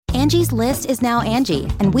Angie's List is now Angie,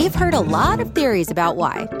 and we've heard a lot of theories about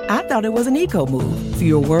why. I thought it was an eco move.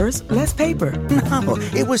 Fewer words, less paper. No,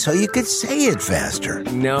 it was so you could say it faster.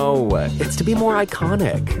 No, it's to be more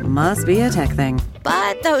iconic. Must be a tech thing.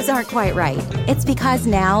 But those aren't quite right. It's because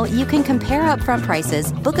now you can compare upfront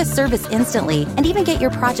prices, book a service instantly, and even get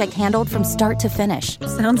your project handled from start to finish.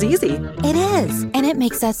 Sounds easy. It is, and it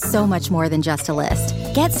makes us so much more than just a list.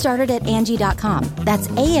 Get started at Angie.com. That's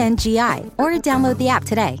ANGI, or download the app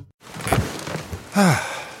today.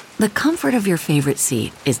 The comfort of your favorite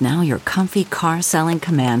seat is now your comfy car selling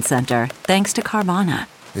command center, thanks to Carvana.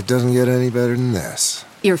 It doesn't get any better than this.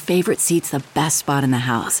 Your favorite seat's the best spot in the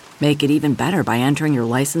house. Make it even better by entering your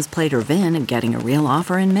license plate or VIN and getting a real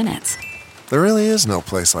offer in minutes. There really is no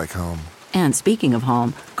place like home. And speaking of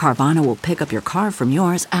home, Carvana will pick up your car from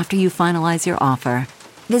yours after you finalize your offer.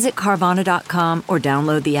 Visit Carvana.com or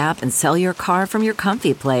download the app and sell your car from your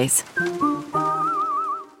comfy place.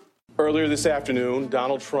 Earlier this afternoon,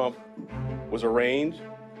 Donald Trump was arraigned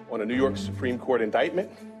on a New York Supreme Court indictment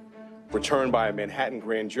returned by a Manhattan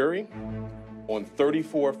grand jury on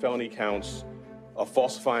 34 felony counts of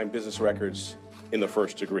falsifying business records in the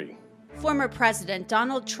first degree. Former President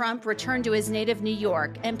Donald Trump returned to his native New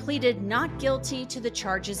York and pleaded not guilty to the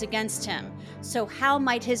charges against him. So how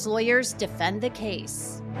might his lawyers defend the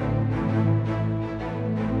case?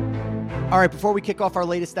 All right, before we kick off our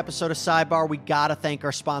latest episode of Sidebar, we gotta thank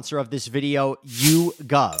our sponsor of this video,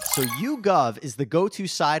 YouGov. So YouGov is the go-to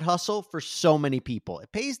side hustle for so many people.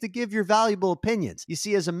 It pays to give your valuable opinions. You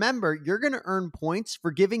see, as a member, you're gonna earn points for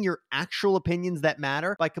giving your actual opinions that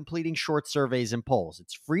matter by completing short surveys and polls.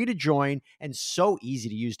 It's free to join and so easy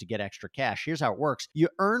to use to get extra cash. Here's how it works. You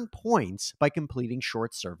earn points by completing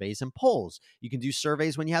short surveys and polls. You can do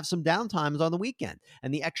surveys when you have some downtimes on the weekend,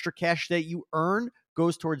 and the extra cash that you earn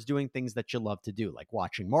goes towards doing things that you love to do, like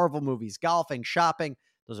watching Marvel movies, golfing, shopping.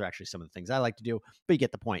 Those are actually some of the things I like to do, but you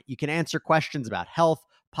get the point. You can answer questions about health,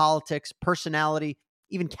 politics, personality,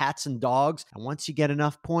 even cats and dogs. And once you get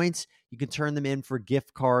enough points, you can turn them in for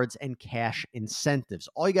gift cards and cash incentives.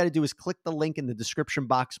 All you got to do is click the link in the description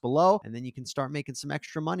box below, and then you can start making some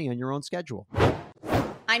extra money on your own schedule.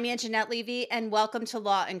 I'm Anjanette Levy, and welcome to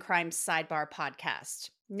Law and Crime Sidebar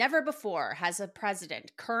Podcast. Never before has a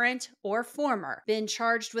president, current or former, been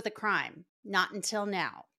charged with a crime. Not until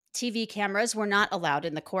now. TV cameras were not allowed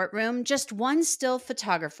in the courtroom, just one still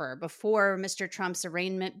photographer before Mr. Trump's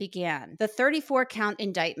arraignment began. The 34-count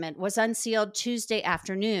indictment was unsealed Tuesday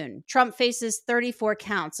afternoon. Trump faces 34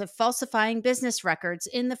 counts of falsifying business records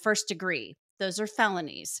in the first degree. Those are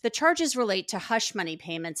felonies. The charges relate to hush money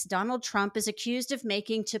payments Donald Trump is accused of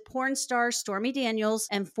making to porn star Stormy Daniels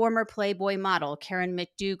and former Playboy model Karen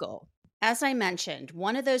McDougal. As I mentioned,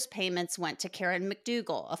 one of those payments went to Karen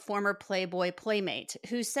McDougal, a former Playboy playmate,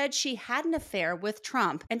 who said she had an affair with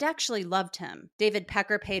Trump and actually loved him. David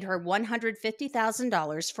Pecker paid her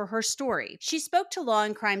 $150,000 for her story. She spoke to Law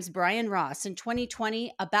and Crime's Brian Ross in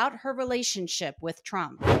 2020 about her relationship with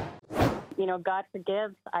Trump. You know, God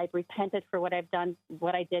forgives. I've repented for what I've done,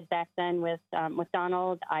 what I did back then with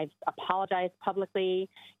Donald. I've apologized publicly,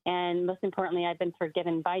 and most importantly, I've been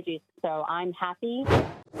forgiven by Jesus. So I'm happy.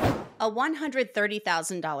 A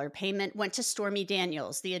 $130,000 payment went to Stormy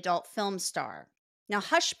Daniels, the adult film star. Now,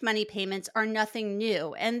 hush money payments are nothing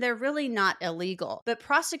new, and they're really not illegal. But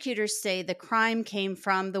prosecutors say the crime came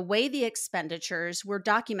from the way the expenditures were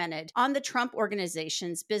documented on the Trump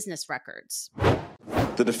Organization's business records.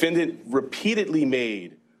 The defendant repeatedly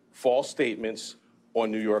made false statements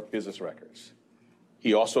on New York business records.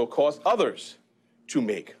 He also caused others to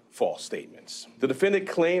make false statements. The defendant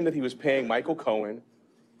claimed that he was paying Michael Cohen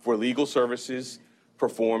for legal services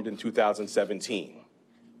performed in 2017.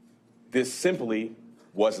 This simply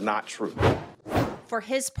was not true. For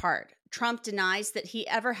his part, Trump denies that he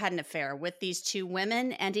ever had an affair with these two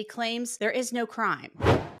women, and he claims there is no crime.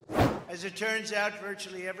 As it turns out,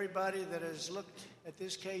 virtually everybody that has looked at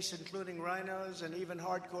this case, including rhinos and even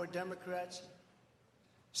hardcore Democrats,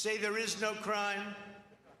 say there is no crime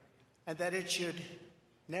and that it should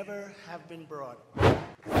never have been brought.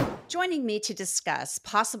 Joining me to discuss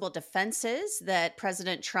possible defenses that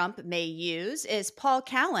President Trump may use is Paul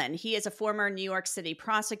Callan. He is a former New York City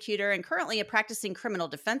prosecutor and currently a practicing criminal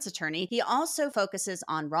defense attorney. He also focuses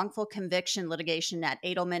on wrongful conviction litigation at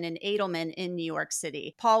Edelman & Edelman in New York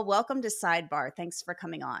City. Paul, welcome to Sidebar. Thanks for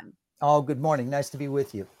coming on. Oh, good morning. Nice to be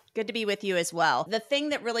with you. Good to be with you as well. The thing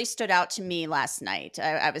that really stood out to me last night,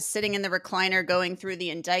 I was sitting in the recliner going through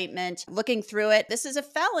the indictment, looking through it. This is a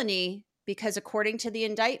felony because according to the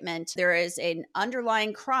indictment, there is an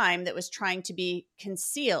underlying crime that was trying to be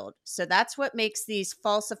concealed. So that's what makes these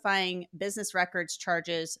falsifying business records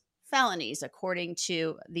charges felonies, according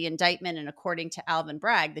to the indictment and according to Alvin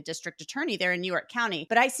Bragg, the district attorney there in New York County.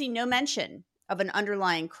 But I see no mention of an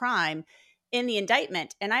underlying crime in the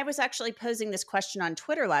indictment. And I was actually posing this question on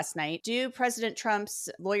Twitter last night. Do President Trump's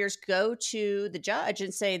lawyers go to the judge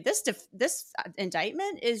and say, this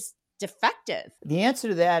indictment is defective? The answer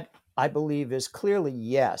to that, I believe, is clearly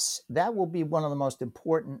yes. That will be one of the most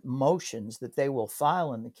important motions that they will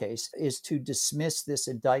file in the case, is to dismiss this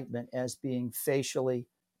indictment as being facially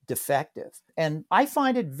defective. And I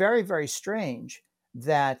find it very, very strange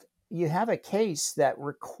that you have a case that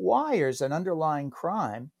requires an underlying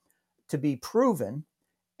crime to be proven,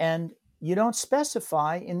 and you don't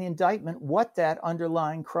specify in the indictment what that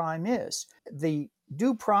underlying crime is. The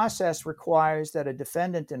due process requires that a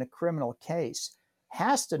defendant in a criminal case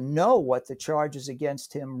has to know what the charges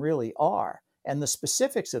against him really are and the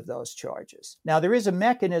specifics of those charges. Now, there is a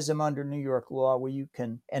mechanism under New York law where you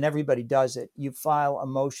can, and everybody does it, you file a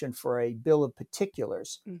motion for a bill of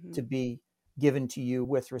particulars to be given to you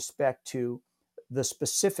with respect to the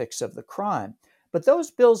specifics of the crime. But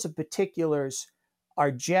those bills of particulars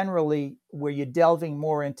are generally where you're delving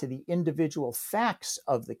more into the individual facts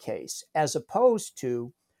of the case, as opposed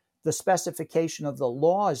to the specification of the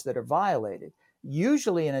laws that are violated.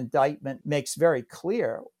 Usually an indictment makes very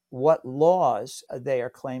clear what laws they are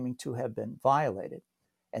claiming to have been violated.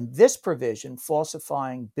 And this provision,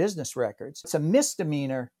 falsifying business records, it's a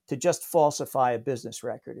misdemeanor to just falsify a business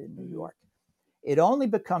record in New York. It only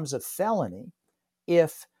becomes a felony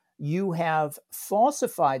if you have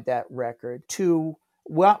falsified that record to,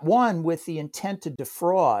 one, with the intent to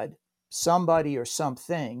defraud somebody or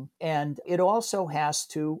something, and it also has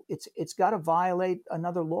to, it's got to violate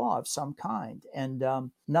another law of some kind, and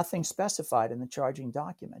nothing specified in the charging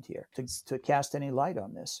document here to cast any light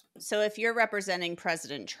on this. So if you're representing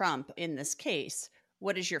President Trump in this case,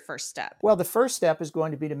 what is your first step? Well, the first step is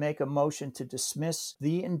going to be to make a motion to dismiss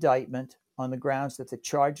the indictment on the grounds that the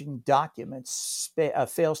charging document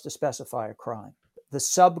fails to specify a crime. The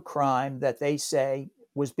subcrime that they say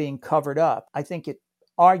was being covered up, I think it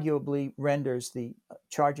arguably renders the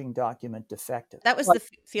charging document defective. That was the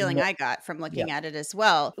feeling I got from looking at it as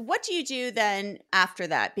well. What do you do then after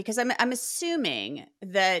that? Because I'm assuming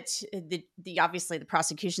that the obviously the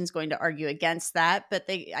prosecution is going to argue against that, but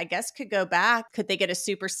they, I guess, could go back. Could they get a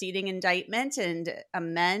superseding indictment and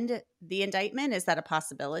amend the indictment? Is that a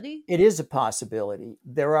possibility? It is a possibility.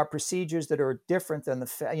 There are procedures that are different than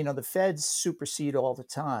the feds supersede all the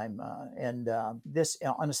time. This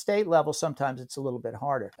on a state level, sometimes it's a little bit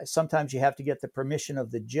harder. Sometimes you have to get the permission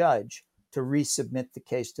of the judge to resubmit the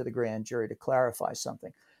case to the grand jury to clarify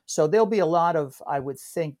something. So there'll be a lot of, I would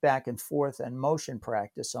think, back and forth and motion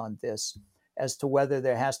practice on this as to whether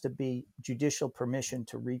there has to be judicial permission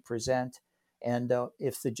to represent. And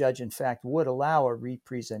if the judge, in fact, would allow a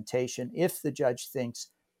representation, if the judge thinks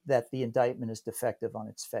that the indictment is defective on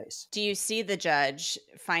its face. Do you see the judge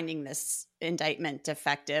finding this indictment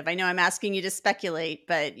defective? I know I'm asking you to speculate,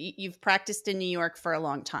 but you've practiced in New York for a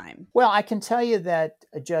long time. Well, I can tell you that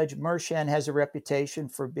Judge Mershon has a reputation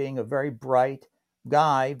for being a very bright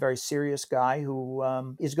guy, very serious guy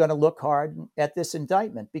who is going to look hard at this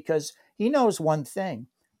indictment because he knows one thing.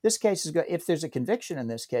 This case is, if there's a conviction in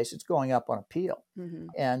this case, it's going up on appeal.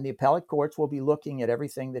 And the appellate courts will be looking at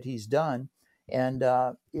everything that he's done, and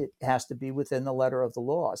it has to be within the letter of the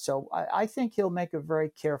law. So I think he'll make a very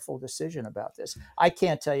careful decision about this. I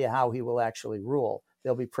can't tell you how he will actually rule.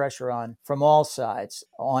 There'll be pressure on from all sides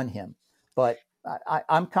on him. But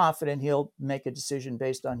I'm confident he'll make a decision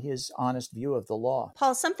based on his honest view of the law.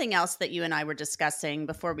 Paul, something else that you and I were discussing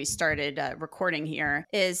before we started recording here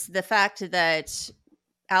is the fact that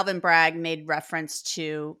Alvin Bragg made reference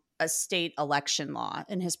to a state election law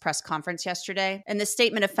in his press conference yesterday. In the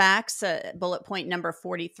statement of facts, bullet point number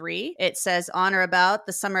 43, it says on or about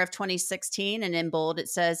the summer of 2016, and in bold, it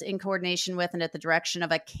says in coordination with and at the direction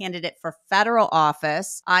of a candidate for federal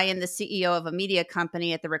office, I am the CEO of a media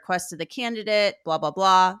company at the request of the candidate, blah, blah,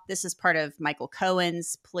 blah. This is part of Michael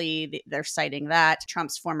Cohen's plea. They're citing that.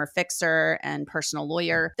 Trump's former fixer and personal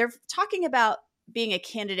lawyer. They're talking about being a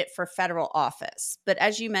candidate for federal office. But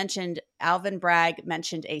as you mentioned, Alvin Bragg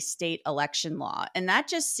mentioned a state election law. And that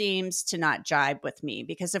just seems to not jibe with me,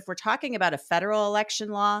 because if we're talking about a federal election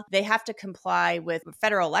law, they have to comply with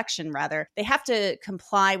they have to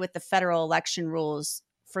comply with the federal election rules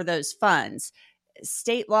for those funds.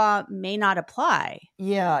 State law may not apply.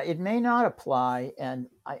 Yeah, it may not apply. And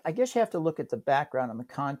I guess you have to look at the background and the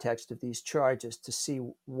context of these charges to see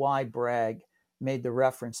why Bragg made the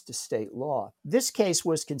reference to state law. This case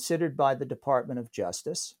was considered by the Department of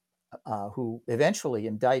Justice, who eventually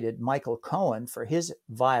indicted Michael Cohen for his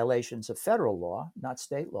violations of federal law, not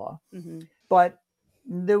state law. Mm-hmm. But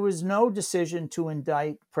there was no decision to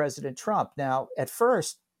indict President Trump. Now, at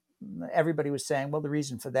first, everybody was saying, well, the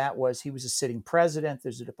reason for that was he was a sitting president.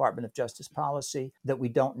 There's a Department of Justice policy that we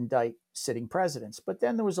don't indict sitting presidents. But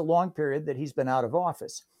then there was a long period that he's been out of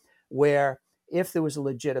office where if there was a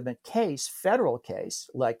legitimate case, federal case,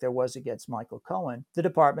 like there was against Michael Cohen, the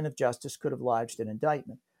Department of Justice could have lodged an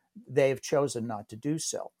indictment. They have chosen not to do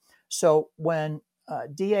so. So when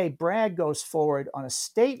DA Bragg goes forward on a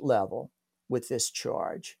state level with this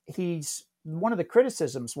charge, one of the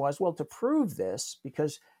criticisms was, well, to prove this,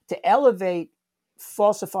 because to elevate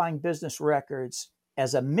falsifying business records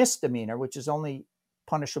as a misdemeanor, which is only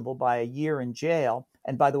punishable by a year in jail,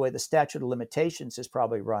 and by the way, the statute of limitations is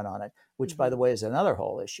probably run on it, which, by the way, is another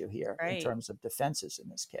whole issue here in terms of defenses in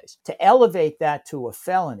this case. To elevate that to a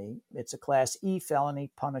felony, it's a Class E felony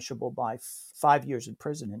punishable by 5 years in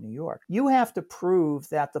prison in New York. You have to prove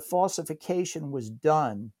that the falsification was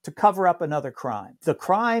done to cover up another crime.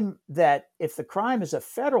 If the crime is a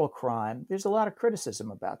federal crime, there's a lot of criticism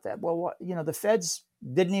about that. Well, the feds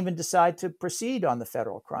didn't even decide to proceed on the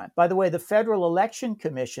federal crime. By the way, the Federal Election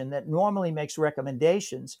Commission that normally makes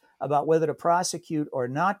recommendations about whether to prosecute or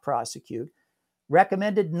not prosecute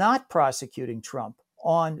recommended not prosecuting Trump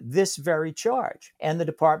on this very charge. And the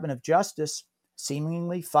Department of Justice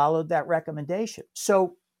seemingly followed that recommendation.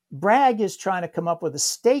 So Bragg is trying to come up with a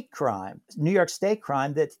state crime, New York state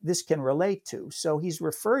crime, that this can relate to. So he's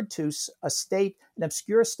referred to an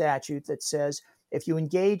obscure statute that says if you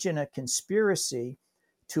engage in a conspiracy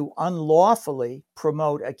to unlawfully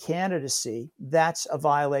promote a candidacy, that's a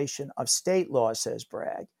violation of state law, says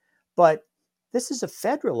Bragg. But this is a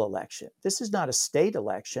federal election. This is not a state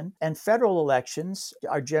election, and federal elections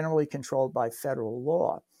are generally controlled by federal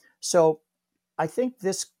law. So I think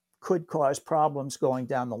this could cause problems going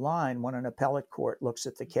down the line when an appellate court looks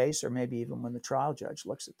at the case, or maybe even when the trial judge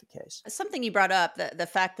looks at the case. Something you brought up, the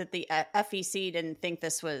fact that the FEC didn't think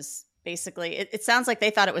this was basically, it sounds like they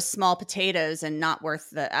thought it was small potatoes and not worth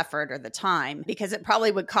the effort or the time, because it probably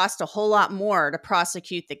would cost a whole lot more to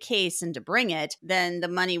prosecute the case and to bring it than the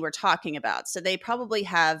money we're talking about. So they probably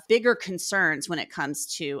have bigger concerns when it comes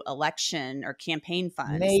to election or campaign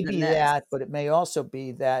funds. Maybe that, but it may also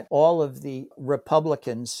be that all of the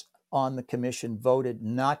Republicans on the commission voted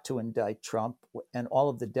not to indict Trump, and all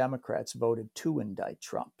of the Democrats voted to indict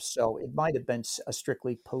Trump. So it might have been a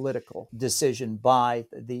strictly political decision by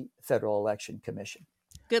the Federal Election Commission.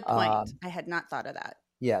 Good point. I had not thought of that.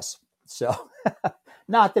 Yes. So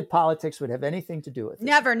not that politics would have anything to do with it.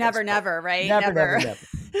 Never, right? Never. Right.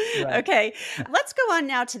 Okay. Let's go on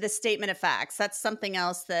now to the statement of facts. That's something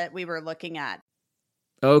else that we were looking at.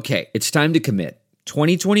 Okay, it's time to commit.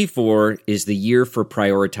 2024 is the year for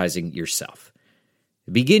prioritizing yourself.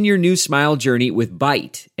 Begin your new smile journey with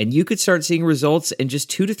Byte, and you could start seeing results in just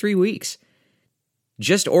 2 to 3 weeks.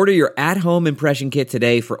 Just order your at-home impression kit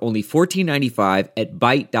today for only $14.95 at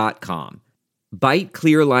Byte.com. Byte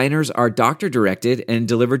clear liners are doctor-directed and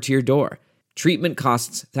delivered to your door. Treatment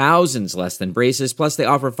costs thousands less than braces, plus they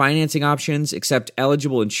offer financing options, accept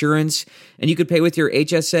eligible insurance, and you could pay with your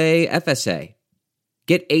HSA, FSA.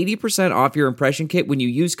 Get 80% off your impression kit when you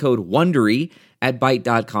use code WONDERY at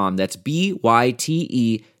Byte.com. That's BYTE.com.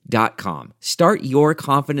 Start your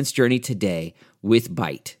confidence journey today with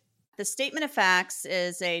Byte. The statement of facts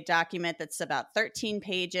is a document that's about 13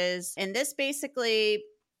 pages. And this basically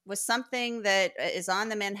was something that is on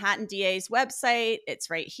the Manhattan DA's website. It's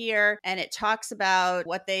right here. And it talks about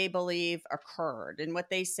what they believe occurred and what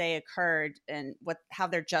they say occurred and how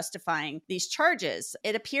they're justifying these charges.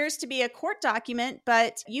 It appears to be a court document,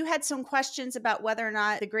 but you had some questions about whether or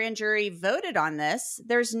not the grand jury voted on this.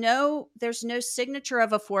 There's no signature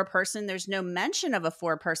of a foreperson. There's no mention of a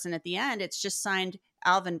foreperson at the end. It's just signed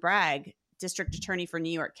Alvin Bragg, District Attorney for New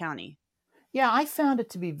York County. Yeah, I found it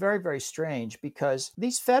to be very, very strange because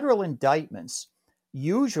these federal indictments,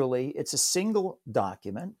 usually it's a single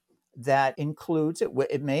document that includes,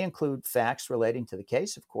 it may include facts relating to the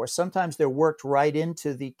case, of course. Sometimes they're worked right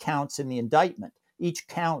into the counts in the indictment. Each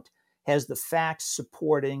count has the facts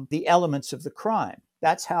supporting the elements of the crime.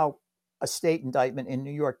 That's how a state indictment in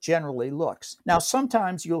New York generally looks. Now,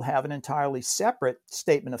 sometimes you'll have an entirely separate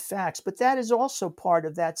statement of facts, but that is also part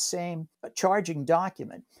of that same charging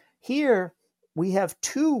document. Here, we have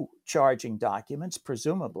 2 charging documents,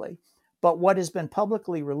 presumably, but what has been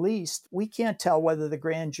publicly released, we can't tell whether the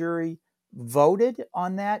grand jury voted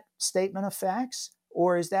on that statement of facts,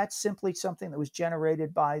 or is that simply something that was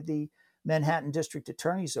generated by the Manhattan District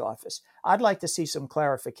Attorney's Office. I'd like to see some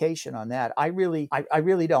clarification on that. I really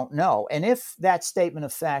don't know. And if that statement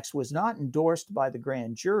of facts was not endorsed by the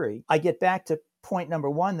grand jury, I get back to point number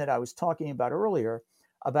one that I was talking about earlier,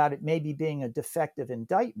 about it maybe being a defective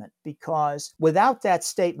indictment, because without that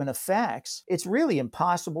statement of facts, it's really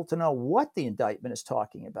impossible to know what the indictment is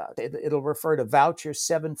talking about. It'll refer to voucher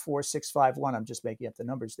 74651. I'm just making up the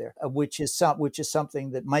numbers there, which is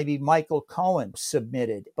something that maybe Michael Cohen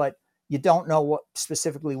submitted, but you don't know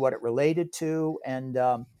specifically what it related to. And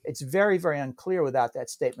it's very, very unclear without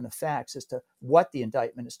that statement of facts as to what the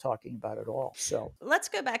indictment is talking about at all. So let's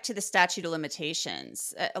go back to the statute of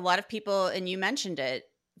limitations. A lot of people, and you mentioned it,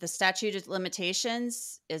 the statute of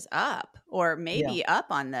limitations is up or maybe up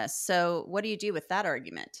on this. So what do you do with that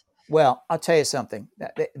argument? Well, I'll tell you something.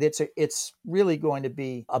 It's really going to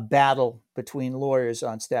be a battle between lawyers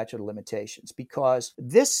on statute of limitations, because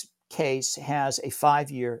this case has a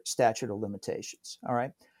 5-year statute of limitations. All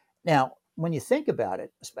right. Now, when you think about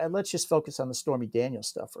it, let's just focus on the Stormy Daniels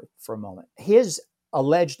stuff for a moment. His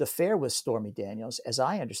alleged affair with Stormy Daniels, as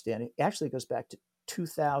I understand it, actually goes back to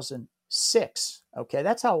 2006. Okay,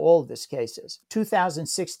 that's how old this case is.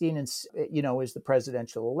 2016, and is the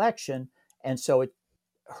presidential election, and so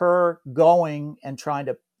her going and trying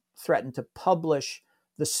to threaten to publish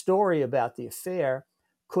the story about the affair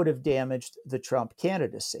could have damaged the Trump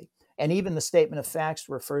candidacy. And even the statement of facts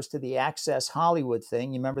refers to the Access Hollywood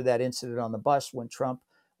thing. You remember that incident on the bus when Trump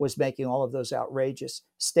was making all of those outrageous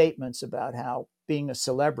statements about how being a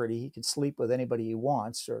celebrity, he can sleep with anybody he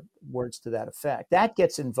wants, or words to that effect. That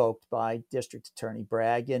gets invoked by District Attorney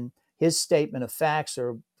Bragg, and his statement of facts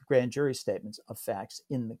or grand jury statements of facts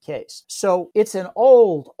in the case. So it's an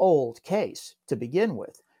old case to begin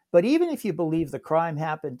with. But even if you believe the crime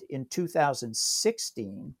happened in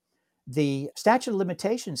 2016, the statute of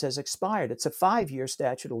limitations has expired. It's a 5-year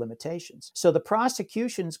statute of limitations. So the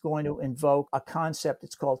prosecution's going to invoke a concept,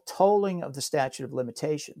 it's called tolling of the statute of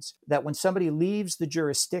limitations, that when somebody leaves the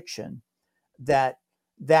jurisdiction, that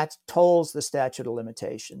tolls the statute of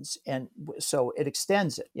limitations. And so it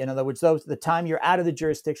extends it. In other words, the time you're out of the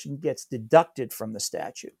jurisdiction gets deducted from the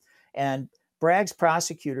statute. And Bragg's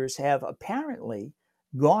prosecutors have apparently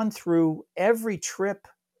gone through every trip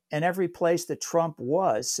and every place that Trump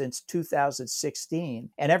was since 2016.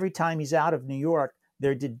 And every time he's out of New York,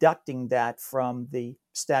 they're deducting that from the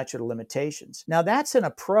statute of limitations. Now, that's an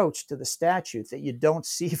approach to the statute that you don't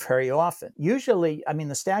see very often. Usually,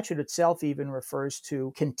 the statute itself even refers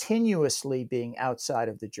to continuously being outside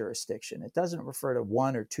of the jurisdiction. It doesn't refer to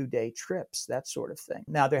 1 or 2 day trips, that sort of thing.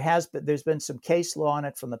 Now, there's been some case law on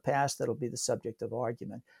it from the past that'll be the subject of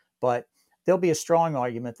argument, but there'll be a strong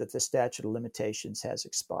argument that the statute of limitations has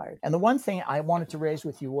expired. And the one thing I wanted to raise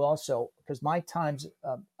with you also, because my time's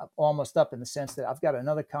almost up in the sense that I've got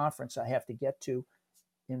another conference I have to get to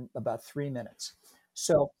in about 3 minutes.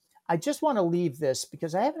 So I just want to leave this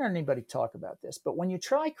because I haven't heard anybody talk about this. But when you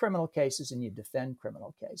try criminal cases and you defend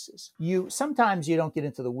criminal cases, sometimes you don't get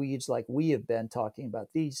into the weeds like we have been talking about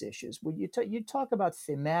these issues. When you talk about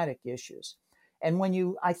thematic issues. And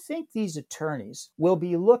I think these attorneys will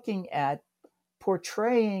be looking at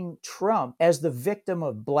portraying Trump as the victim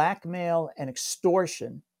of blackmail and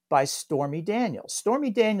extortion by Stormy Daniels. Stormy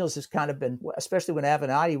Daniels has kind of been, especially when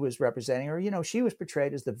Avenatti was representing her, she was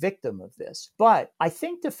portrayed as the victim of this. But I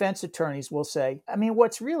think defense attorneys will say,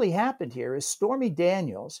 what's really happened here is Stormy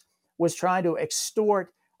Daniels was trying to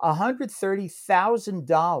extort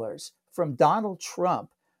 $130,000 from Donald Trump,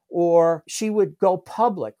 or she would go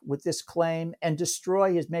public with this claim and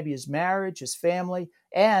destroy maybe his marriage, his family,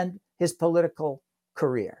 and his political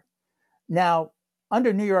career. Now,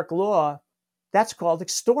 under New York law, that's called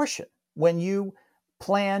extortion. When you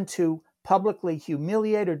plan to publicly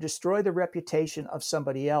humiliate or destroy the reputation of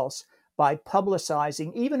somebody else by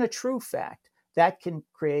publicizing even a true fact, that can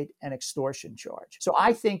create an extortion charge. So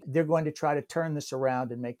I think they're going to try to turn this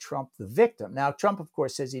around and make Trump the victim. Now, Trump, of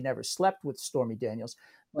course, says he never slept with Stormy Daniels,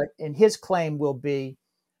 but in his claim will be,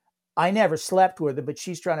 I never slept with her, but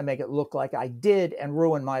she's trying to make it look like I did and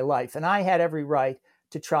ruin my life. And I had every right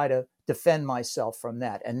to try to defend myself from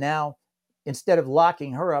that. And now, instead of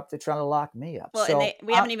locking her up, they're trying to lock me up. Well, so, and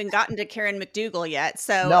we haven't even gotten to Karen McDougal yet.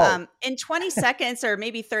 So no. In 20 seconds or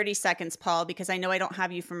maybe 30 seconds, Paul, because I know I don't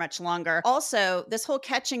have you for much longer. Also, this whole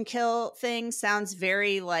catch and kill thing sounds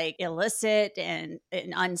very illicit and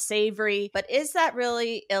unsavory, but is that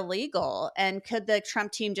really illegal? And could the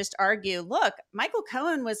Trump team just argue, look, Michael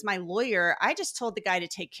Cohen was my lawyer. I just told the guy to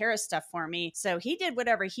take care of stuff for me. So he did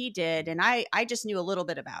whatever he did. And I just knew a little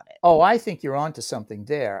bit about it. Oh, I think you're onto something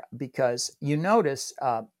there, because you notice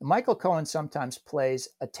Michael Cohen sometimes plays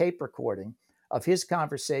a tape recording of his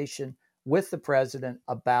conversation with the president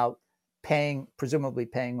about presumably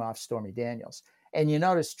paying off Stormy Daniels. And you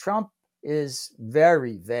notice Trump is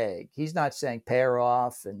very vague. He's not saying pay her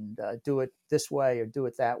off and do it this way or do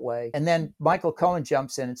it that way. And then Michael Cohen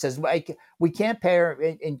jumps in and says, we can't pay her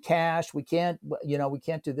in cash. We can't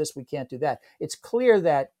do this. We can't do that. It's clear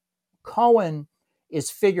that Cohen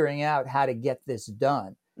is figuring out how to get this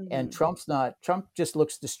done. Mm-hmm. And Trump just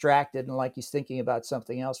looks distracted and like he's thinking about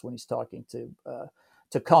something else when he's talking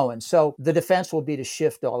to Cohen. So the defense will be to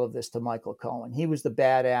shift all of this to Michael Cohen. He was the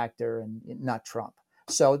bad actor and not Trump.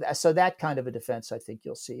 So that kind of a defense, I think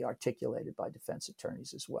you'll see articulated by defense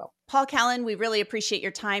attorneys as well. Paul Callan, we really appreciate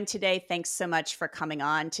your time today. Thanks so much for coming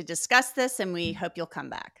on to discuss this, and we hope you'll come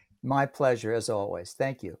back. My pleasure, as always.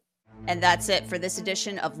 Thank you. And that's it for this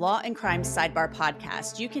edition of Law and Crime Sidebar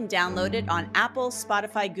Podcast. You can download it on Apple,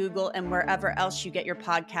 Spotify, Google, and wherever else you get your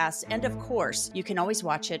podcasts. And of course, you can always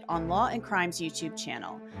watch it on Law and Crime's YouTube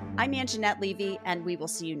channel. I'm Anjanette Levy, and we will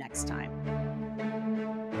see you next time.